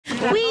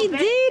We did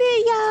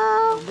it,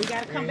 y'all. We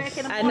gotta come back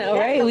in the I morning. know,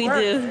 right? We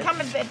do.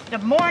 Coming back the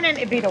morning,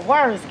 it'd be the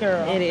worst,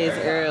 girl. It is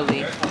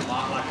early.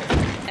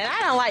 And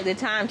I don't like the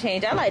time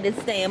change. I like to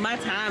stay in my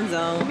time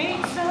zone. Me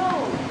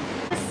too.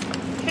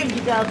 Here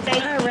you go.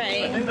 Thank you. All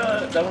right.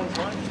 That one's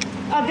mine.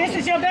 Oh, this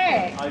is your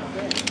bag?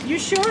 You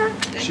sure?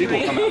 She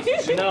will come out.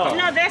 No.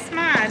 No, that's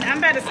mine. I'm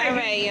about to say. All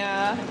right,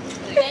 y'all.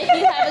 Thank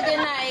you. Have a good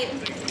night.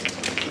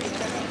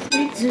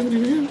 They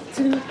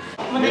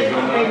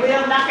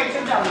will knock at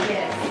your door,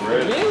 yes.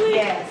 Really?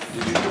 Yes.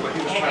 Did you hear what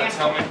he was trying to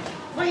tell me?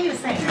 What are you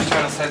saying? He was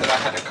trying to say that I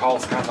had to call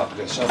Skytop to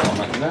get a shovel. I'm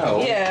like,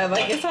 no. Yeah,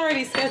 like it's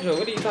already scheduled.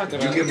 What are you talking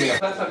about? You give me a...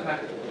 That's okay.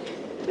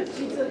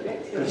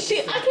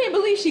 I can't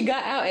believe she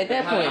got out at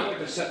that I point. went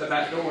to shut the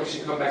back door when she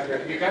come back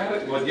there. You got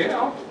it? Well,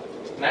 yeah.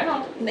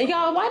 Now.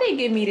 Y'all, why they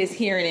give me this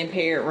hearing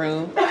impaired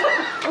room?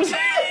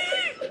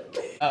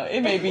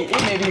 It may be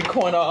a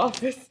corner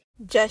office.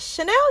 Just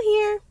Chanel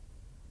here.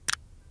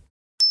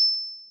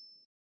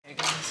 Hey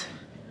guys,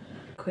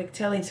 quick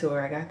telly tour.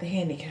 I got the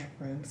handicap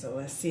room, so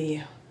let's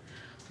see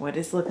what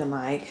it's looking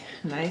like.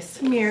 Nice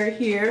mirror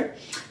here.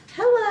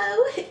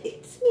 Hello,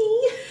 it's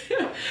me.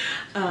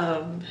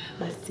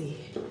 Let's see.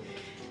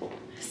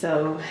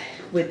 So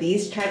with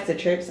these types of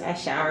trips, I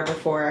shower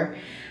before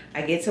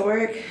I get to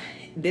work.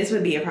 This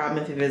would be a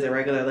problem if it was a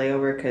regular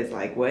layover, because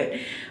like what?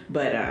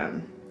 But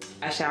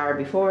I shower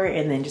before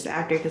and then just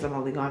after, because I'm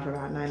only gone for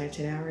about 9 or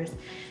 10 hours.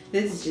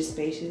 This is just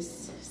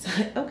spacious. So,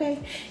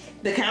 okay.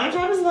 The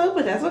countertop is low,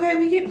 but that's okay.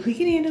 We can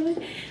handle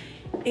it.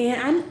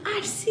 And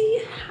I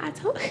see. I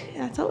told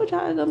y'all it's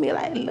gonna be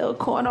like a little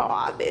corner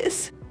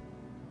office.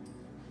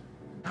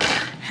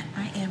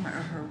 I am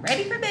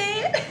ready for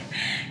bed.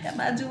 Got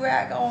my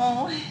do-rag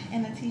on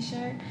and a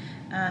t-shirt.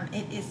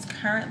 It is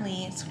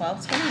currently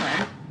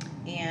 12:21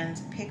 and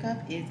pickup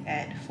is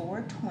at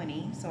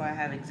 4:20. So I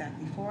have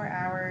exactly 4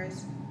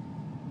 hours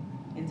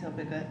until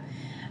pickup.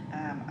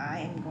 I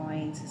am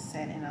going to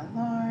set an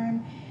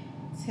alarm.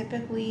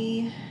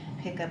 Typically,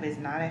 pickup is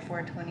not at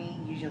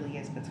 4:20. Usually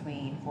it's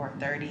between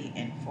 4:30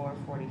 and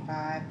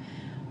 4:45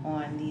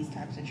 on these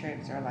types of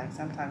trips, or like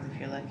sometimes if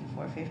you're lucky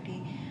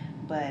 4:50.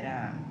 But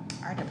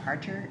our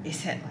departure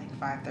is at like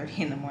 5:30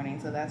 in the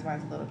morning, so that's why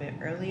it's a little bit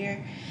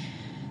earlier.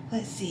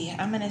 Let's see,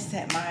 I'm gonna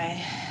set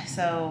my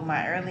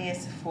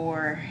earliest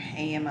 4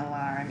 a.m.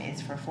 alarm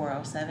is for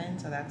 4:07,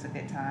 so that's a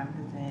good time,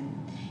 because then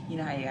you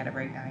know how you gotta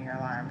break down your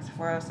alarms.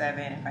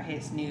 4:07, if I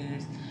hit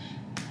snooze,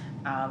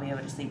 I'll be able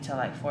to sleep till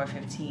like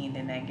 4:15,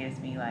 then that gives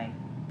me like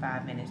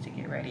 5 minutes to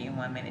get ready and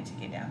 1 minute to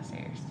get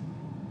downstairs.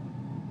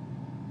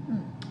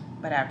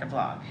 But I have to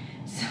vlog.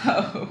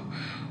 So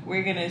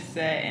we're gonna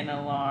set an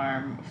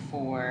alarm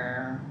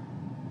for,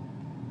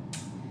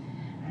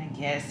 I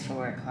guess,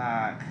 4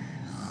 o'clock.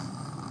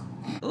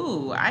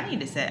 Ooh, I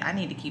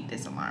need to keep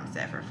this alarm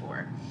set for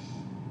 4.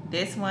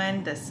 This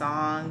one, the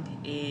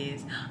song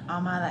is All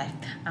My Life.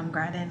 I'm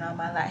grinding all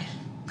my life.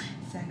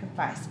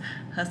 Sacrifice,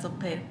 hustle,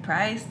 pay the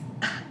price.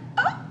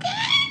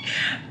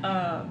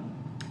 Okay.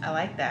 I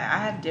like that. I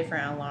have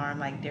different alarm,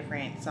 like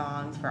different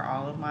songs for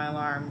all of my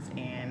alarms,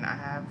 and I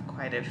have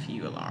quite a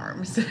few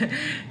alarms.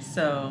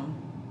 So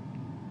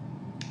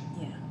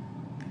yeah,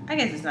 I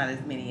guess it's not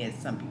as many as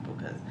some people,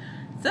 because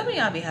some of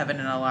y'all be having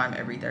an alarm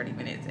every 30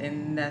 minutes,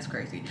 and that's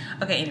crazy.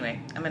 Okay, anyway,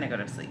 I'm gonna go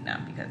to sleep now,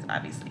 because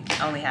obviously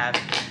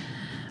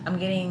I'm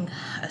getting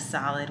a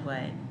solid,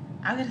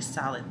 I'll get a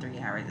solid 3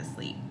 hours of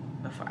sleep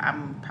before.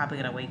 I'm probably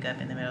gonna wake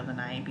up in the middle of the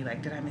night and be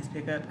like, did I miss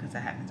pickup? Because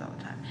that happens all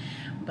the time.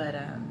 But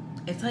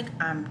it's like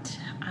I'm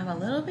a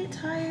little bit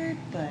tired,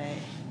 but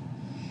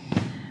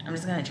I'm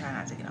just gonna try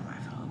not to get on my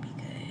phone,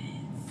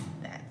 because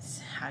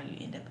that's how you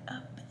end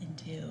up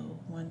until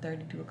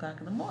 1:30, 2 o'clock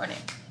in the morning.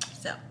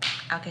 So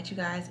I'll catch you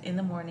guys in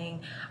the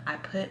morning. I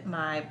put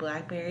my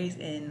blackberries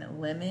and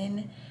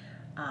lemon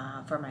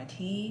for my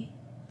tea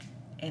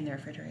in the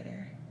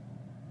refrigerator.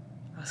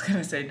 I was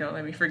gonna say don't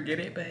let me forget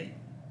it, but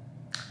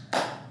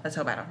let's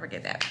hope I don't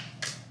forget that.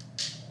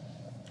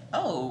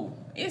 Oh,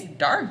 it's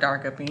dark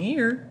up in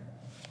here.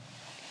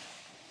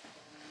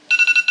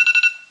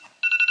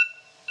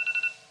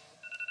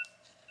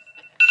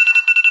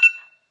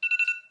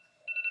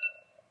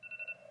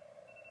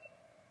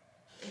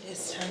 It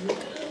is time to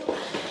go.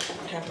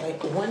 I have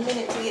like 1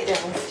 minute to get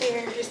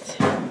downstairs.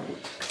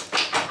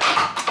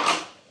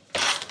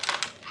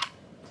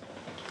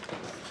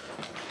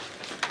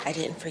 I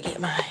didn't forget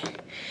my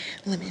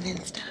lemon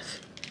and stuff.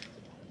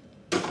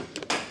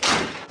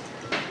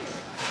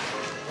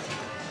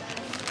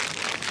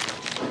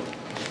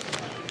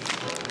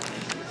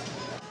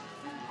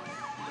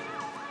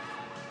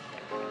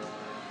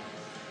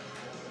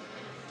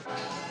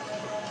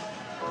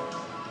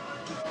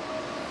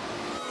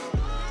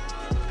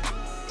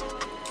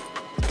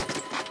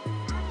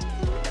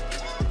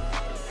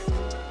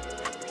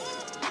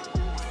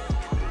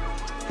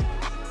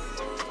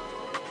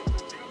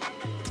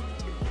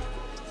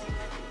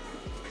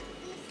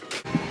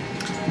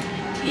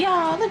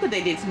 Y'all, look what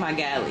they did to my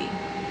galley.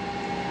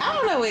 I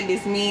don't know what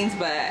this means,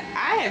 but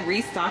I had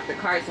restocked the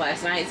carts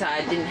last night, so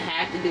I didn't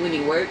have to do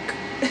any work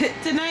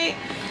tonight.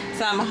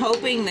 So I'm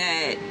hoping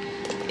that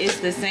it's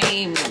the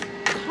same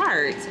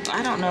carts.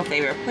 I don't know if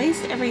they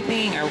replaced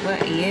everything or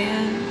what.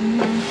 Yeah.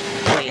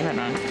 Wait, hold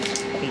on.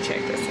 Let me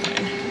check this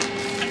one.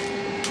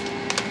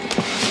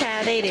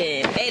 Yeah, they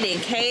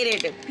didn't cater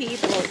to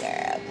people,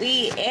 girl.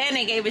 And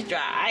they gave us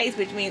dry ice,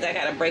 which means I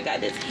gotta break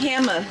out this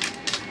hammer.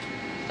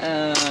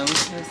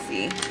 Let's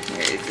see.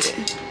 Where is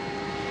it?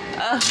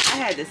 Oh, I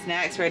had the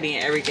snacks ready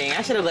and everything.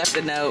 I should have left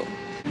a note.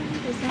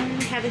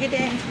 Have a good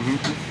day.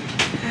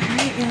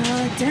 Alright,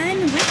 y'all,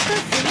 done with the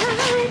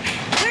flight.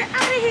 We're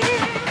out of here.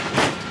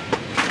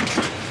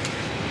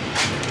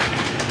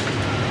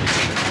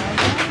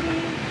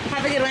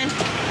 Have a good one.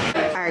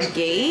 Our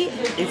gate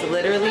is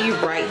literally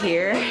right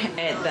here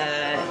at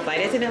the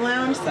flight attendant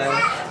lounge, so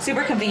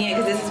super convenient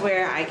because this is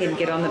where I can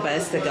get on the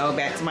bus to go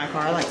back to my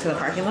car, like to the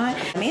parking lot.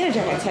 The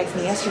manager had texted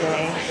me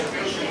yesterday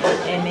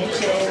and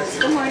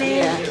mentioned, good morning.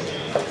 Yeah.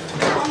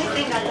 The only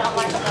thing I don't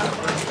like about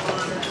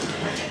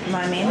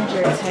my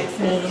manager texted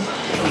me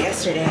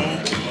yesterday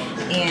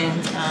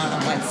and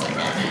 1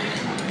 second.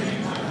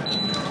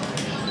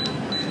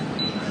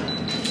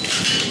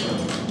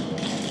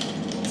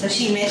 So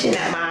she mentioned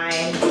that my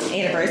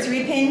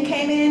anniversary pin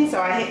came in,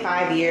 so I hit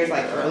 5 years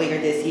like earlier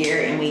this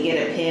year, and we get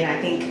a pin I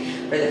think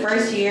for the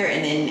first year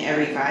and then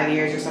every 5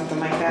 years or something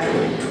like that.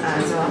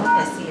 So I'm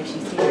gonna see if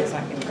she's here so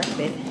I can grab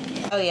it.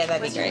 Oh yeah,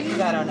 that'd be great because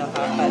I don't know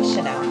how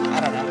Chanel. I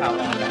don't know how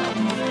long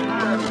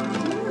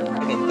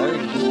now. Maybe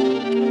 30.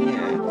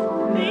 Yeah.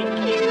 Thank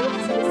you.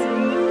 So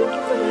sweet.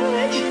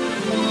 Thank you so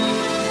much.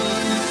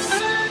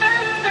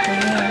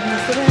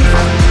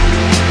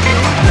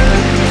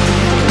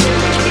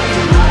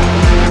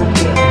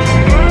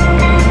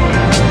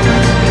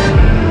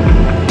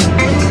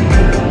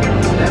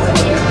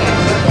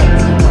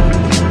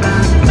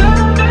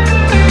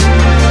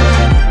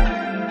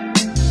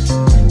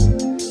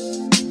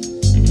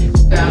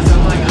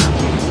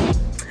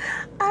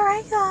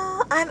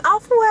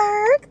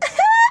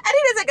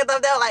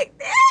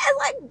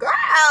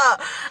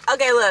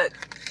 Okay, look.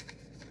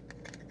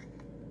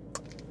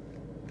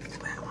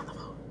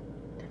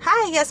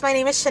 Hi, yes, my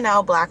name is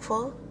Chanel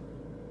Blackful.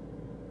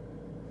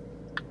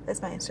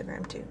 That's my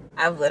Instagram too.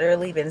 I've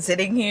literally been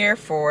sitting here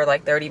for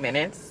like 30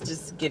 minutes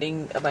just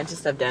getting a bunch of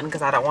stuff done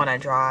because I don't want to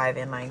drive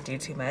and like do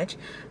too much.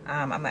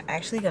 I'm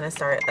actually gonna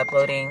start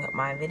uploading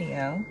my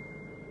video.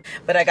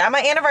 But I got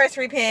my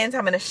anniversary pins.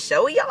 I'm gonna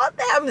show y'all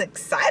that. I'm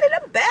excited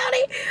about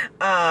it.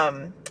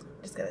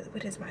 Just gonna,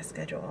 what is my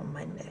schedule on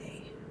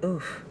Monday?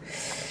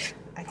 Oof.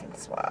 I can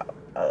swap.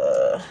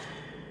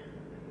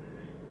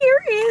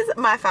 Here is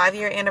my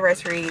 5-year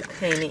anniversary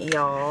pin,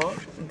 y'all.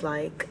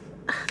 Like,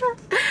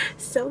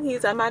 so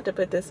cute. I'm about to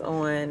put this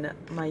on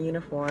my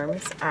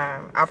uniforms.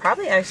 I'll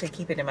probably actually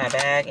keep it in my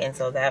bag, and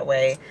so that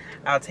way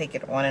I'll take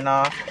it on and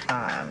off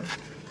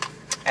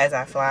as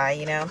I fly,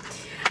 you know.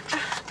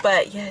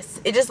 But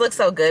yes, it just looks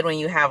so good when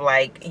you have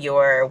like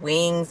your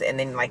wings and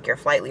then like your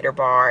flight leader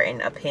bar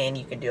and a pin.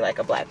 You can do like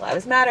a Black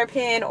Lives Matter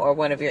pin or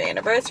one of your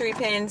anniversary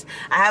pins.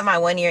 I have my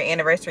 1-year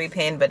anniversary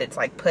pin, but it's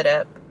like put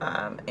up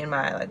in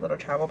my like little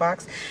travel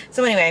box.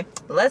 So anyway,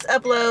 let's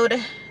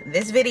upload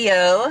this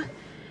video.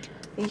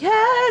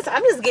 Yes,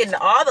 I'm just getting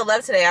all the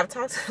love today. I've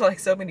talked to like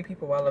so many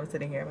people while I'm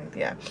sitting here. Like,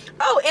 yeah.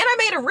 Oh, and I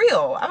made a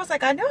reel. I was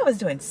like, I know I was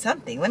doing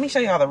something. Let me show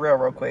y'all the reel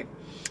real quick.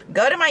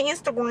 Go to my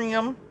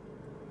Instagram.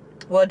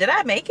 Well, did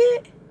I make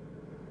it?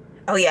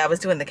 Oh yeah, I was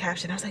doing the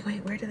caption. I was like,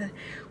 wait, where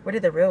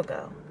did the reel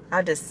go?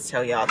 I'll just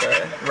show y'all the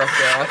rough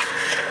draft.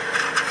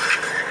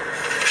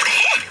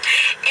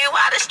 And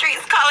while the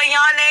streets calling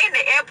y'all name,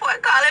 the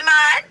airport calling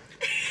mine.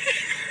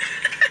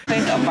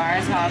 Quick, a bar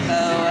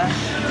taco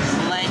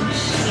lunch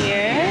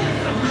here.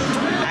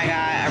 I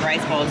got a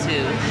rice bowl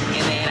too,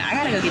 and then I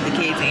gotta go get the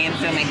kids and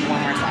still make one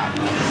more stop.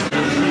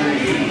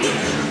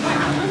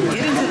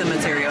 Get into the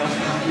material.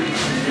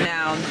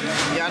 Now,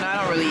 y'all know I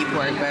don't really eat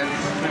pork, but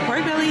the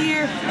pork belly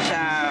here,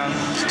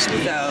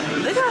 so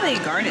look how they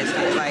garnish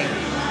it. Like,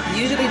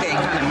 usually they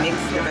kind of mix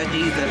the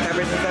veggies, the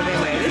peppers and stuff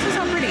anyway. This is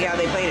so pretty how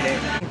they plated it.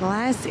 The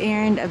last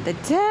errand of the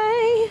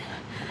day,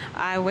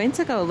 I went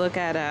to go look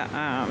at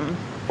a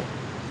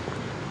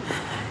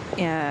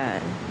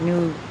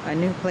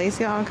new place,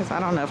 y'all, because I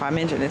don't know if I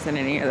mentioned this in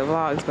any of the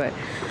vlogs, but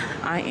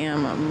I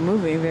am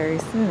moving very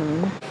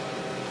soon.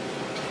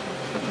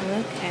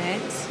 Look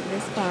at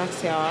this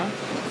box, y'all.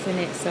 Isn't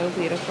it so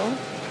beautiful?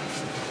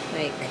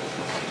 Like,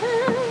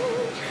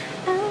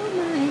 oh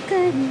my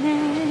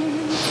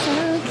goodness,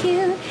 so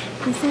cute.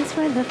 This is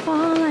for the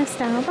fall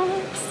lifestyle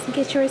box.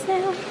 Get yours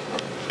now.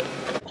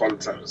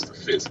 qualiTEA is the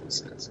physical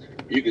sense.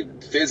 You can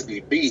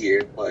physically be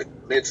here, but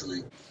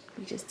mentally.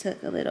 We just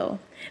took a little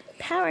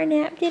power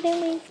nap,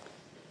 didn't we?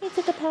 We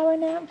took a power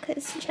nap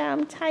because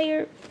I'm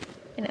tired,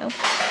 you know. All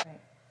right,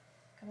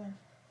 come on.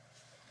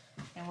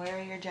 And where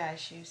are your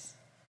jazz shoes?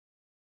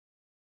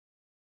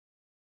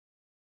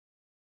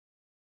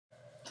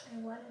 I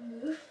want to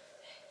move.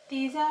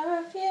 These are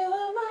a few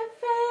of my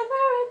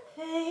favorite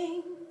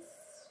things.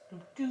 Do,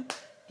 do,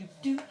 do,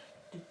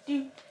 do,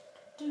 do,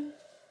 do.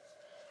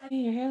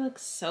 Your hair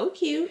looks so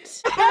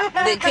cute.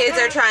 The kids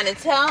are trying to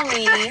tell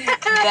me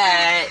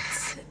that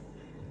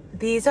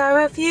These are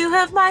a few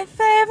of my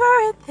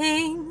favorite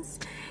things.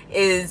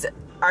 Is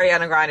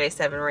Ariana Grande's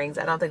 7 Rings.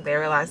 I don't think they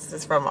realize this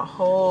is from a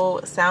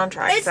whole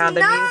soundtrack. It's Sound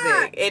of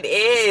Music. It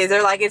is.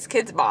 They're like, it's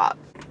Kids Bop.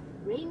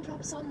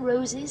 Raindrops on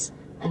roses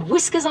and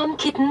whiskers on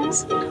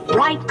kittens,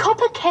 bright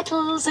copper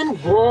kettles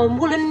and warm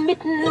woolen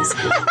mittens,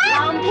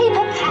 brown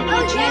paper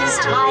packages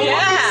tied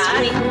up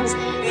with strings.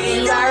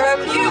 These are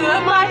a few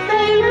of my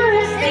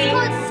favorite things. It's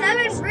called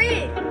 7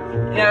 Rings.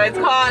 No, it's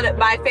called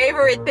My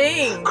Favorite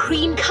Thing.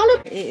 Cream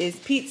colored. It is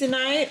pizza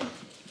night.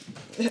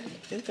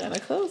 It's kind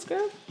of close,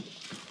 girl.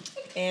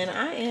 And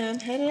I am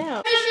headed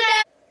out.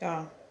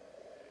 Y'all,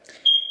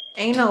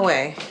 ain't no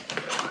way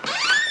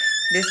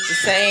this the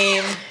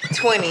same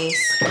 20s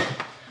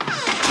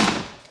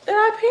that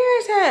our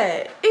parents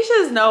had. It's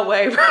just no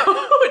way, bro.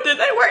 Did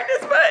they work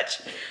this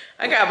much?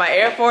 I got my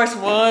Air Force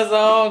Ones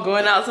on,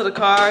 going out to the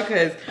car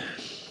because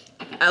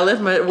I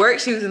left my work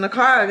shoes in the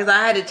car because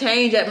I had to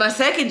change at my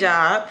second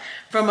job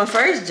from my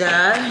first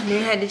job. And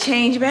then had to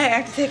change back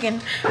after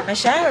taking my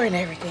shower and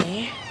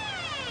everything.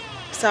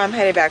 So I'm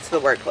headed back to the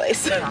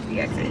workplace. Off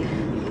the exit.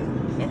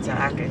 And so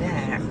after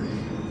that,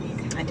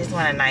 I just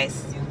want a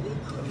nice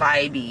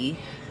vibey.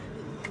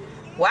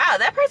 Wow,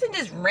 that person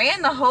just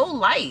ran the whole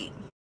light.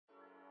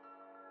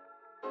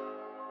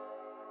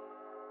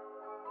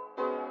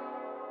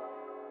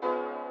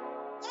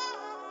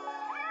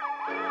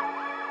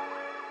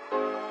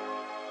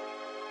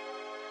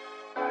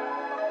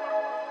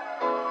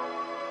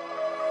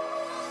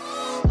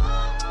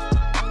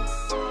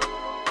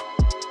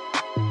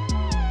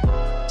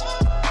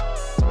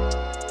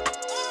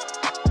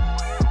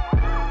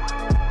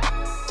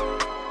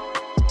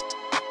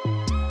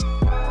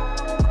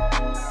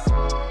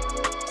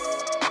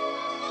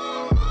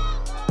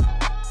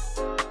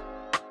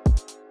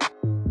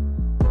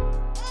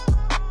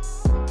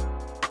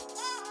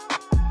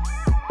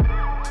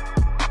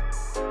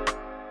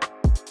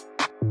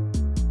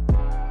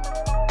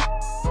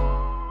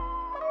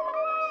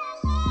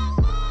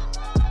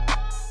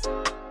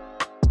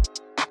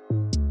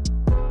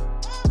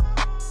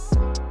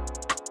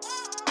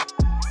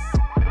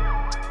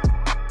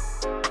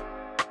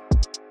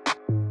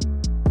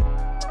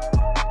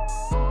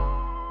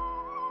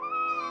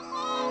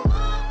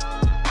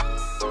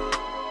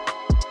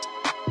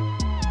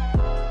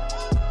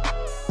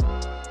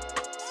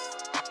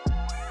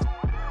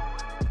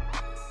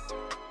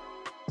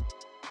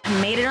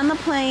 Made it on the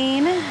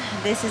plane.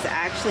 This is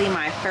actually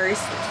my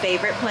first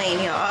favorite plane,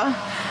 y'all.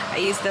 I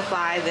used to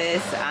fly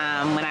this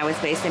when I was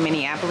based in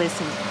Minneapolis.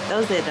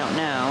 Those that don't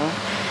know,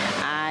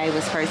 I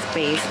was first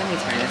based, let me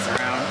turn this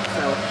around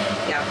so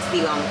y'all can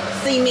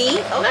see me,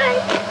 okay?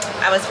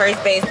 I was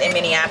first based in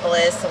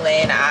Minneapolis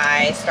when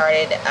I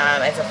started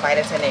as a flight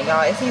attendant.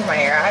 Y'all, excuse my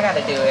hair, I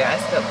gotta do it. I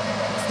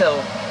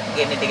still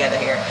getting it together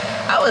here.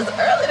 I was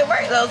early to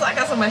work though, so I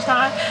got so much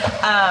time.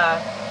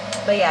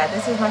 But yeah,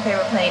 this is my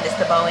favorite plane. It's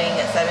the Boeing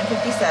 757.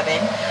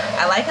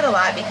 I like it a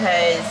lot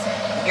because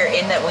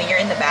when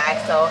you're in the back,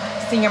 so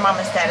senior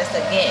mama status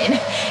again.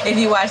 If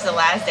you watched the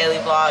last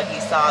daily vlog, you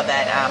saw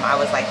that I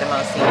was like the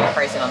most senior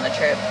person on the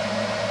trip.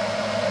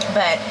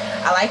 But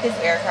I like this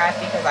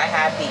aircraft because I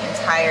have the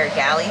entire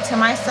galley to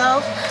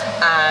myself.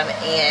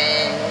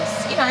 And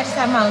you know, I just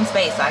have my own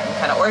space so I can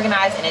kind of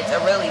organize, and it's a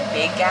really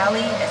big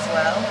galley as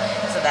well.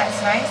 So that's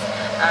nice.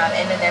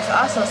 And then there's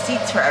also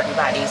seats for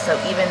everybody. So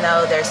even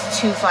though there's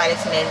 2 flight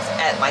attendants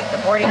at like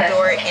the boarding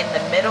door in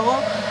the middle,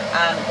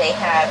 they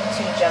have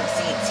 2 jump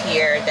seats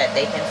here that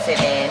they can sit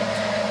in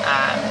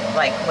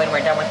like when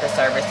we're done with the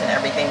service and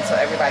everything. So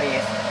everybody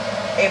is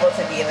able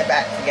to be in the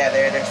back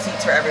together. There's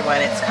seats for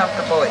everyone. It's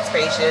comfortable, it's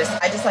spacious.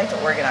 I just like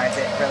to organize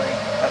it, really.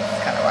 That's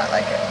kind of why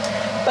I like it.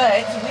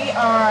 But we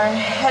are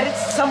headed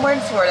somewhere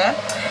in Florida.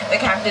 The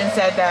captain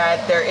said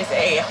that there is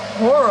a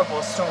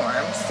horrible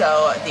storm,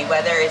 so the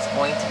weather is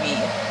going to be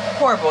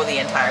horrible the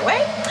entire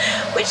way,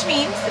 which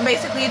means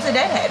basically it's a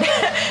deadhead.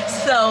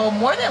 So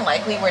more than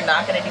likely we're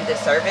not going to do the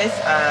service.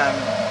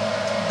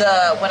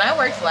 When I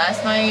worked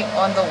last night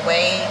on the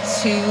way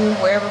to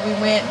wherever we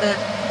went,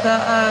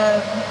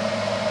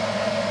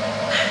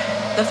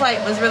 the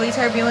flight was really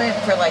turbulent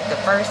for like the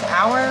first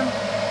hour.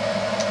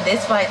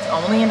 This flight's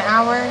only an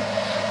hour.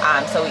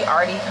 So we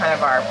already kind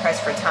of are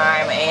pressed for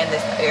time, and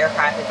this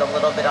aircraft is a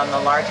little bit on the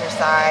larger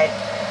side.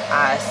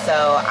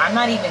 So I'm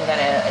not even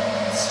gonna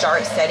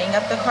start setting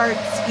up the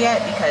carts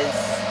yet because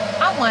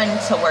I'm one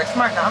to work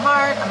smart, not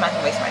hard. I'm not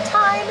gonna waste my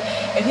time.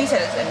 If he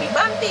said it's gonna be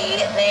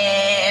bumpy,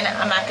 then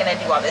I'm not gonna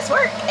do all this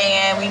work,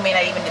 and we may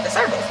not even do the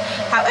service.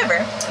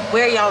 However,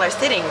 where y'all are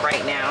sitting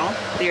right now,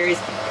 there is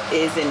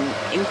an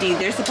empty,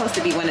 there's supposed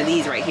to be one of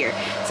these right here.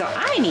 So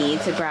I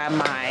need to grab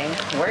my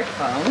work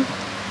phone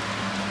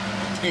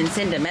and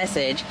send a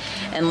message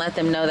and let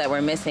them know that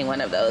we're missing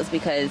one of those,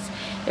 because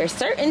there's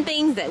certain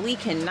things that we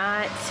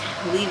cannot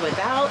leave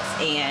without,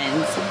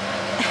 and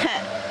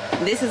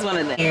this is one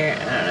of them. Here,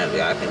 I don't know if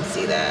y'all can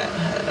see that.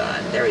 Hold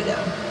on, there we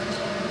go.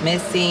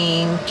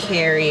 Missing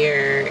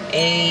carrier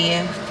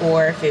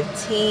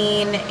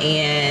A415,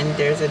 and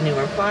there's a new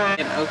reply.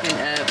 And open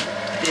up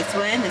this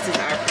one. This is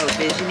our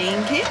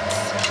provisioning kit.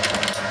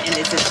 And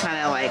this is kind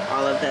of like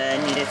all of the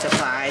needed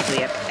supplies.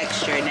 We have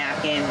extra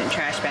napkins and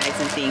trash bags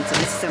and things. So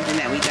this is something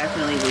that we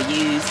definitely will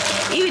use,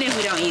 even if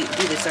we don't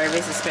do the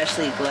service,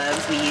 especially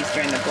gloves we use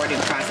during the boarding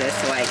process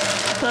to like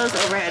close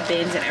overhead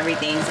bins and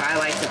everything. So I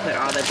like to put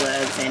all the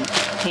gloves and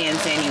hand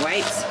sandy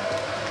wipes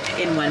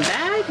in one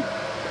bag,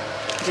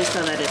 just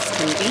so that it's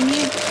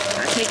convenient.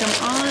 I take them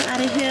all out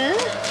of here.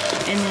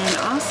 And then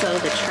also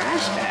the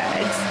trash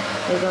bags,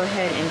 we'll go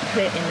ahead and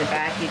put in the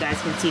back. You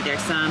guys can see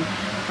there's some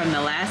from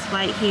the last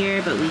flight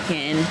here, but we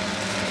can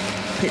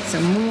put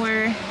some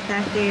more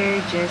back there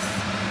just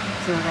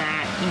so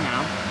that, you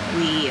know,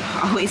 we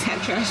always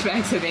have trash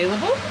bags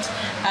available.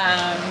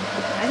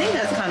 I think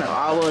that's kind of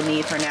all we'll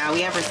need for now.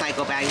 We have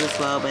recycle bags as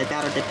well, but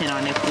that'll depend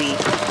on if we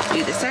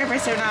do the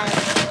service or not.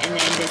 And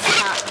then this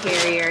top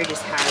carrier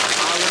just has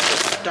all of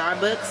the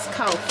Starbucks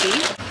coffee.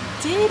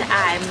 Did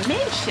I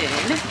mention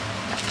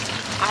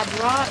I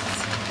brought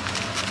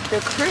the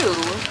crew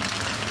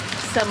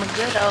some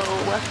good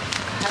old,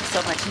 I have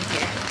so much in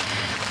here,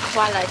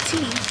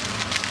 qualiTEA.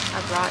 I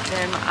brought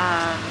them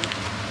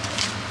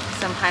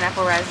some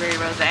pineapple raspberry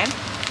rosé.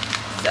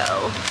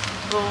 So,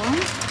 boom.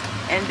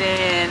 And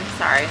then,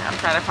 sorry, I'm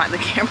trying to find the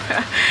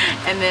camera.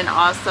 And then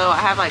also, I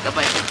have like a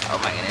bunch of, oh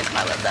my goodness,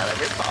 my left dollar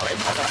is falling,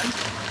 hold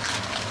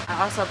on.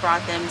 I also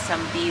brought them some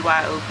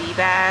BYOB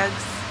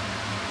bags.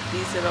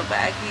 These little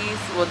baggies,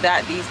 well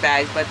not these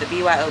bags, but the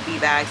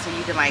BYOB bags, so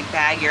you can like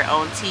bag your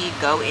own tea,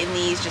 go in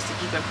these just to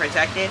keep them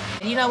protected.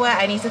 And you know what,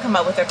 I need to come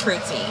up with a crew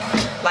tea.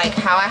 Like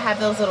how I have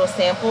those little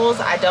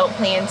samples, I don't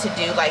plan to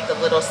do like the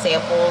little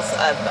samples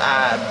of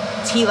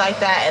tea like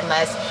that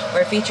unless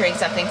we're featuring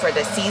something for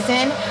the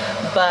season.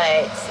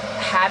 But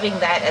having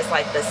that as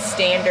like the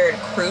standard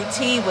crew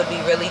tea would be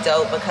really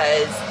dope,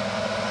 because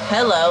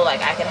hello,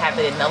 like I could have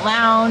it in the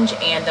lounge,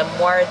 and the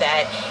more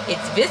that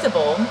it's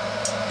visible,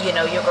 you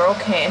know, your girl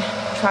can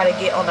try to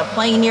get on a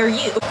plane near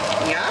you.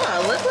 Yeah,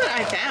 look what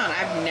I found.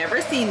 I've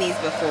never seen these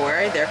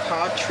before. They're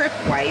called Trip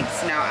Wipes.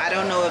 Now, I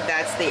don't know if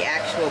that's the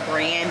actual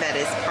brand that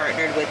is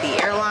partnered with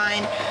the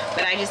airline,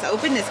 but I just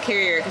opened this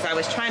carrier because I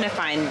was trying to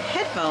find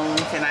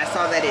headphones and I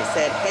saw that it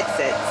said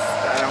headsets.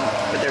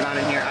 But they're not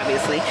in here,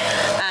 obviously.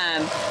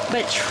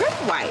 But Trip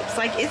Wipes,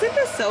 like, isn't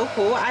this so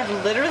cool? I've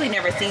literally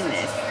never seen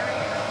this.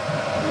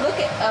 Look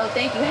at, oh,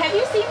 thank you. Have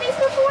you seen these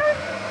before?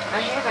 I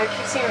have. I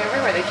keep seeing them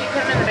everywhere. They keep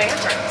putting them in the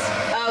bathrooms.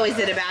 Oh, is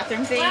it a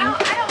bathroom thing? Well,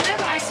 I don't know,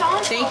 but I saw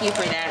them. Thank you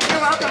for that. You're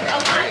welcome.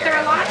 There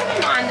are a lot of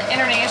them on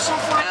international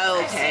flights.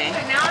 Oh, okay.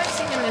 But now I've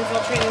seen them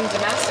infiltrating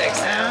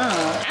domestics. Oh.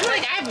 I'm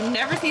like, I've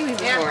never seen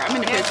these before. I'm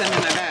going to put some in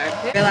my bag.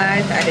 I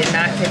realized I did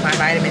not take my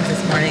vitamins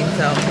this morning,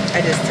 so I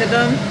just took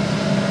them.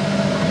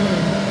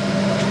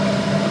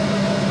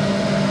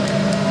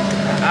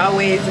 I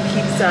always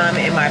keep some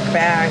in my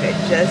bag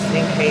just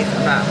in case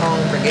I'm not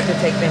home. Forget to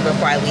take them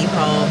before I leave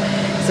home.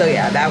 So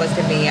yeah, that was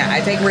convenient. I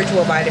take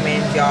Ritual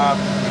vitamins, y'all.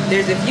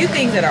 There's a few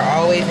things that are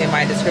always in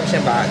my description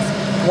box.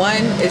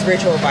 One is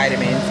Ritual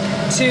vitamins.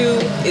 2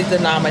 is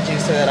the Nama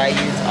juicer that I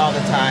use all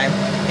the time.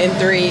 And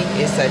 3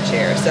 is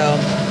SunShare.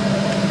 So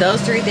those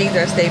 3 things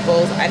are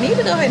staples. I need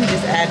to go ahead and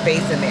just add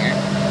base in there.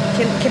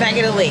 Can I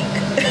get a link?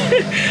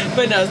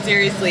 But no,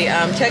 seriously,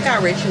 check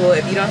out Ritual.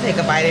 If you don't take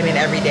a vitamin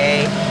every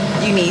day,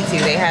 you need to.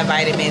 They have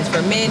vitamins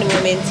for men,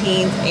 women,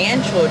 teens,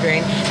 and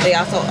children. They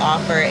also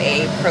offer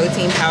a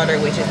protein powder,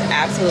 which is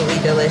absolutely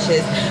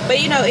delicious.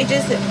 But you know, it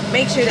just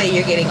makes sure that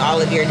you're getting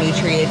all of your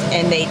nutrients,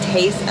 and they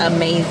taste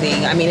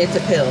amazing. I mean, it's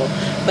a pill,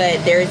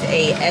 but there's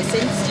a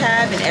essence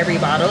tab in every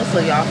bottle. So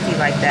y'all see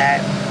like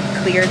that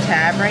clear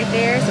tab right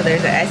there. So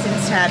there's an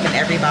essence tab in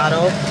every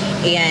bottle,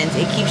 and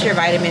it keeps your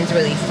vitamins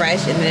really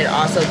fresh, and then it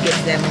also gives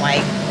them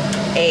like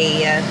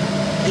a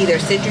either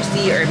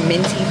citrusy or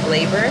minty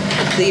flavor,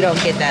 so you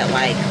don't get that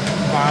like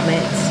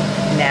vomit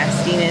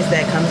nastiness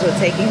that comes with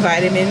taking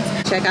vitamins.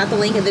 Check out the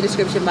link in the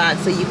description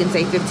box so you can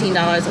save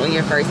 $15 on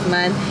your first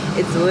month.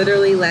 It's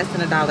literally less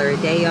than $1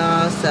 a day,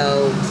 y'all,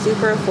 so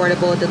super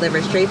affordable,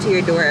 delivered straight to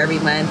your door every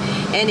month.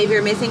 And if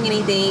you're missing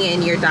anything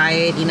in your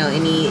diet, you know,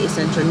 any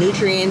essential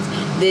nutrients,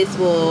 this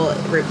will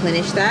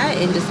replenish that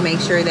and just make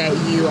sure that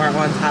you are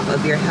on top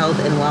of your health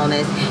and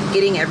wellness,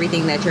 getting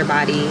everything that your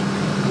body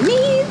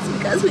needs,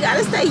 because we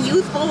gotta stay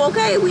youthful,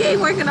 okay? We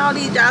ain't working all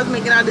these jobs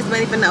making all this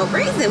money for no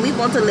reason. We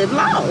want to live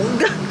long.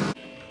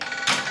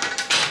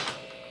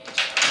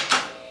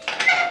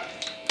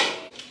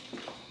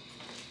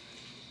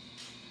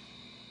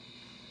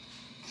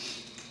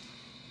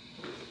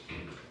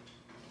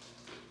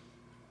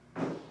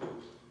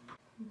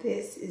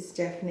 This is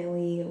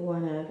definitely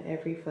one of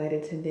every flight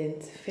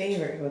attendant's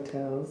favorite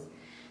hotels.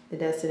 The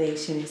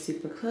destination is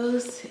super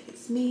close.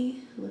 It's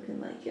me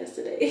looking like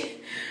yesterday.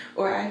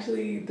 Or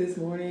actually this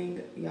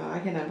morning. Y'all, I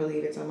cannot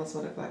believe it's almost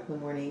 1 o'clock in the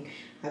morning.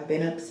 I've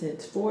been up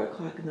since 4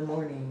 o'clock in the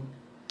morning.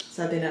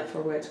 So I've been up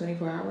for what,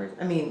 24 hours?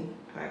 I mean,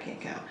 I can't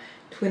count.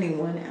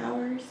 21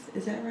 hours,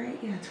 is that right?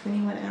 Yeah,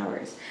 21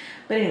 hours.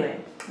 But anyway,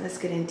 let's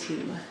get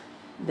into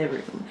the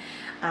room.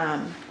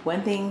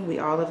 One thing we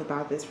all love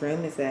about this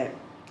room is that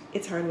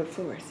it's hardwood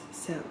floors.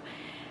 So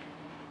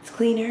It's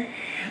cleaner.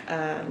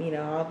 You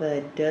know, all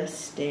the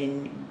dust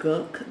and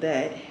gunk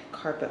that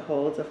carpet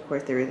holds. Of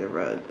course, there is a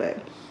rug,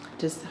 but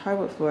just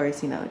hardwood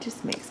floors, you know, it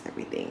just makes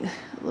everything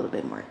a little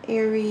bit more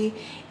airy.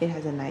 It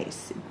has a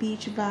nice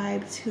beach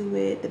vibe to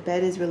it. The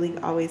bed is really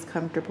always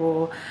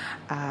comfortable.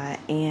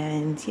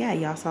 And yeah,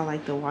 y'all saw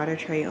like the water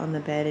tray on the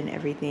bed and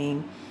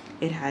everything.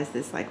 It has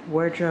this like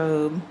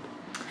wardrobe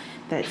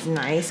that's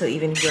nice. So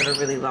even if you have a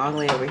really long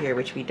layover here,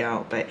 which we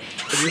don't, but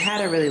if you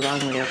had a really long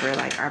layover,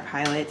 like our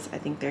pilots, I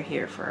think they're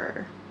here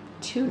for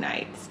 2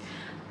 nights.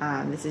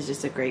 This is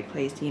just a great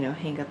place to, you know,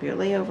 hang up your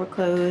layover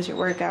clothes, your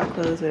workout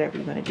clothes, whatever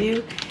you want to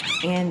do.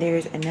 And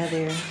there's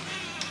another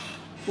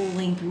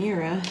full-length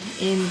mirror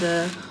in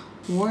the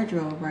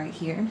wardrobe right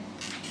here.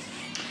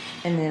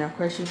 And then of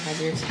course you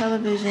have your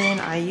television.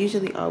 I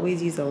usually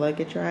always use a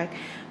luggage rack,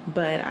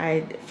 but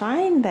I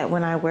find that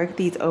when I work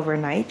these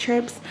overnight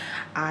trips,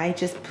 I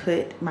just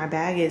put, my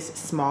bag is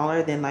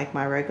smaller than like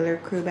my regular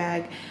crew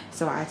bag.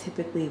 So I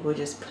typically will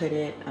just put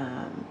it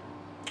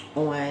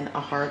on a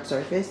hard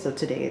surface. So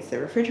today it's the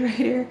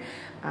refrigerator.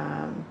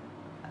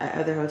 At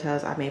other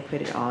hotels I may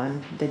put it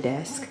on the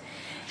desk.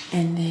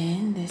 And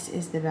then this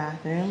is the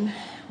bathroom,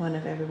 one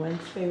of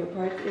everyone's favorite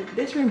parts.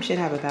 This room should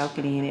have a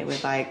balcony and it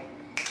would like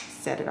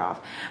set it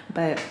off,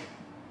 but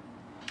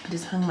I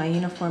just hung my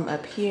uniform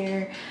up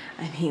here.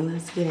 I mean,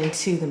 let's get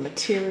into the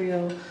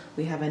material.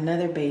 We have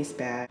another base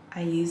bag.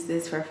 I use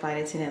this for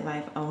flight attendant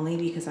life only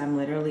because I'm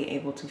literally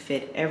able to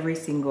fit every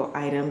single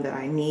item that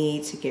I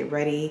need to get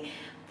ready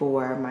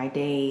for my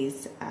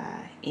days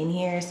in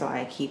here. So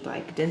I keep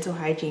like dental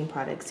hygiene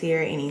products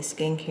here, any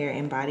skincare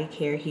and body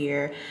care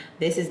here.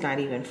 This is not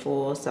even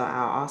full, so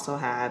I'll also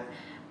have,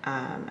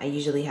 I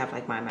usually have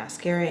like my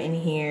mascara in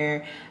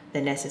here, the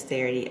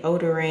necessary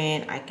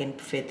deodorant. I can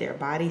fit their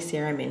body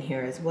serum in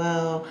here as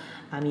well.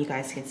 You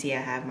guys can see I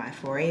have my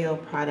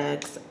qualiTEA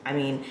products. I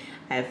mean,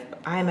 I have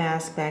eye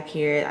mask back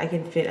here. I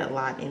can fit a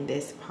lot in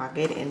this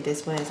pocket, and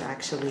this one is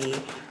actually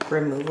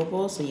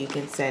removable, so you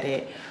can set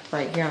it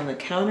right here on the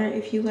counter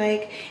if you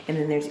like. And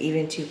then there's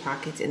even 2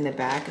 pockets in the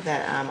back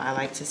that I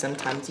like to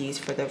sometimes use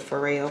for the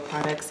qualiTEA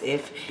products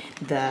if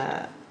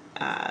the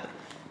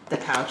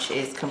pouch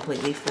is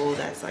completely full.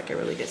 That's like a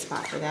really good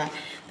spot for that,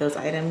 those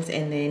items.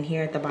 And then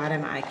here at the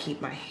bottom I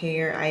keep my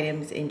hair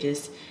items and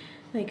just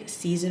like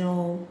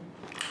seasonal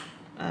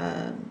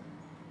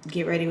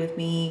get ready with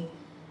me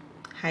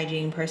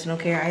hygiene personal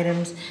care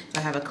items. So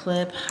I have a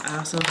clip. I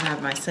also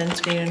have my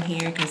sunscreen in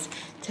here because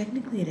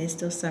technically it is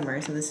still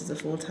summer, so this is a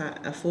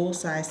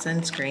full-size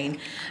sunscreen.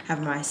 I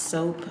have my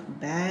soap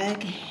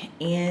bag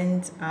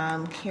and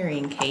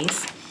carrying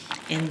case,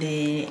 and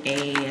then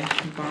a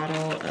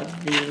bottle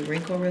of the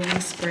wrinkle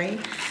release spray,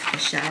 a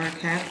shower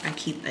cap. I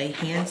keep a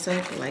hand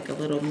soap, like a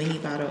little mini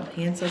bottle of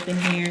hand soap in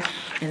here.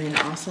 And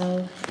then also, I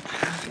don't know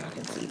if y'all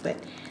can see, but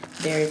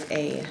there's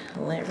a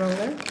lint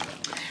roller,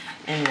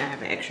 and I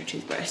have an extra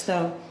toothbrush.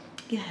 So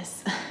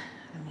yes,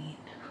 I mean,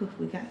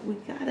 we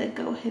gotta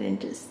go ahead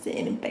and just sit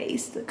and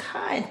base the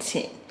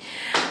content.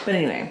 But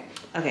anyway,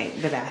 okay,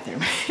 the bathroom,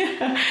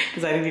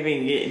 because I didn't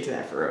even get into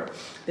that for real.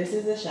 This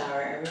is the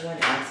shower. Everyone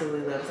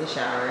absolutely loves the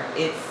shower.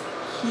 It's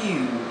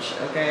huge,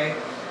 okay?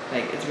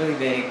 Like, it's really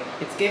big.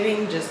 It's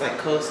giving just like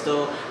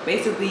coastal.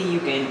 Basically, you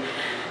can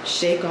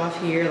shake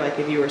off here like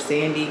if you were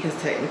sandy, because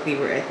technically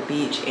we're at the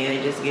beach, and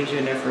it just gives you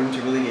enough room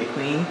to really get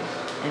clean.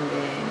 And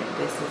then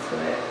this is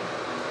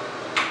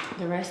what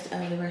the rest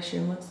of the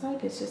restroom looks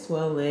like. It's just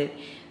well lit.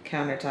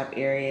 Countertop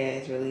area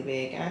is really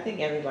big, and I think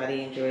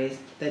everybody enjoys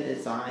the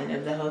design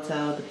of the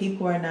hotel. The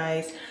people are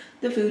nice,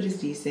 the food is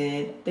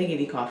decent, they give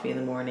you coffee in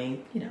the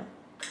morning, you know,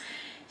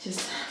 just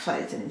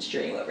flight attendant's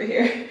dream over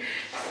here.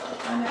 So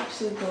I'm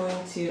actually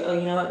going to, oh,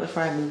 you know what,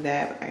 before I move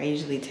that, I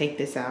usually take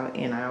this out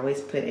and I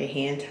always put a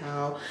hand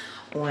towel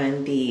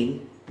on the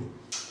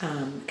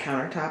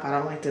countertop. I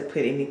don't like to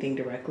put anything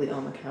directly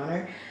on the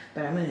counter,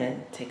 but I'm gonna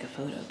take a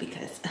photo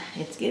because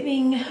it's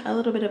giving a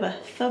little bit of a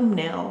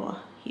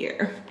thumbnail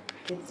here.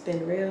 It's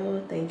been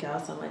real. Thank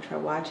y'all so much for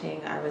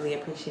watching. I really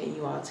appreciate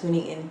you all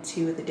tuning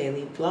into the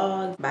daily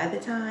vlog. By the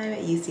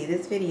time you see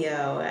this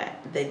video,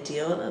 the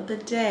deal of the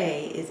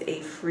day is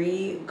a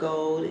free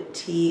gold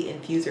tea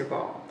infuser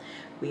ball.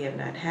 We have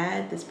not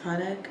had this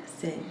product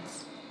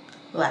since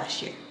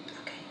last year,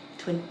 okay,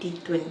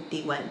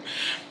 2021.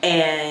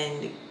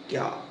 And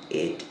y'all,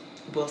 it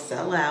will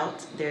sell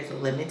out. There's a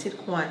limited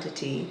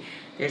quantity.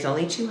 There's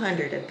only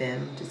 200 of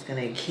them. I'm just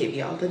gonna give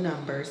y'all the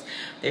numbers.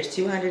 There's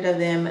 200 of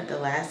them. The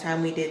last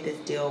time we did this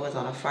deal was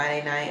on a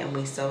Friday night, and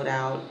we sold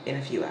out in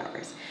a few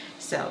hours.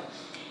 So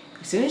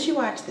as soon as you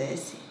watch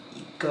this,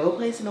 you go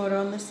place an order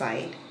on the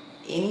site.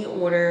 Any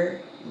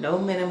order, no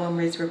minimum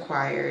is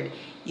required.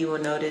 You will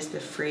notice the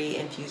free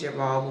infuser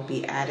ball will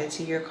be added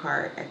to your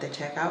cart at the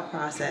checkout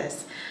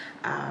process.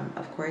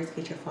 Of course,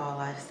 get your fall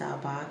lifestyle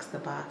box. The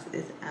box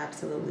is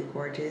absolutely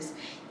gorgeous.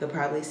 You'll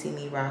probably see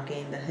me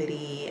rocking the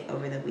hoodie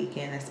over the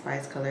weekend, a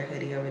spice color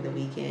hoodie over the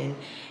weekend.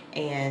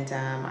 And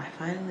I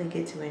finally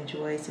get to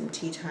enjoy some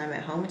tea time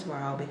at home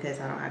tomorrow because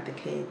I don't have the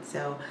kids.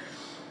 So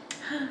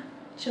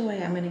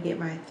enjoy. I'm gonna get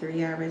my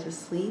 3 hours of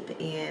sleep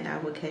and I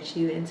will catch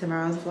you in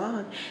tomorrow's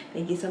vlog.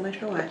 Thank you so much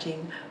for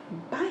watching.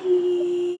 Bye.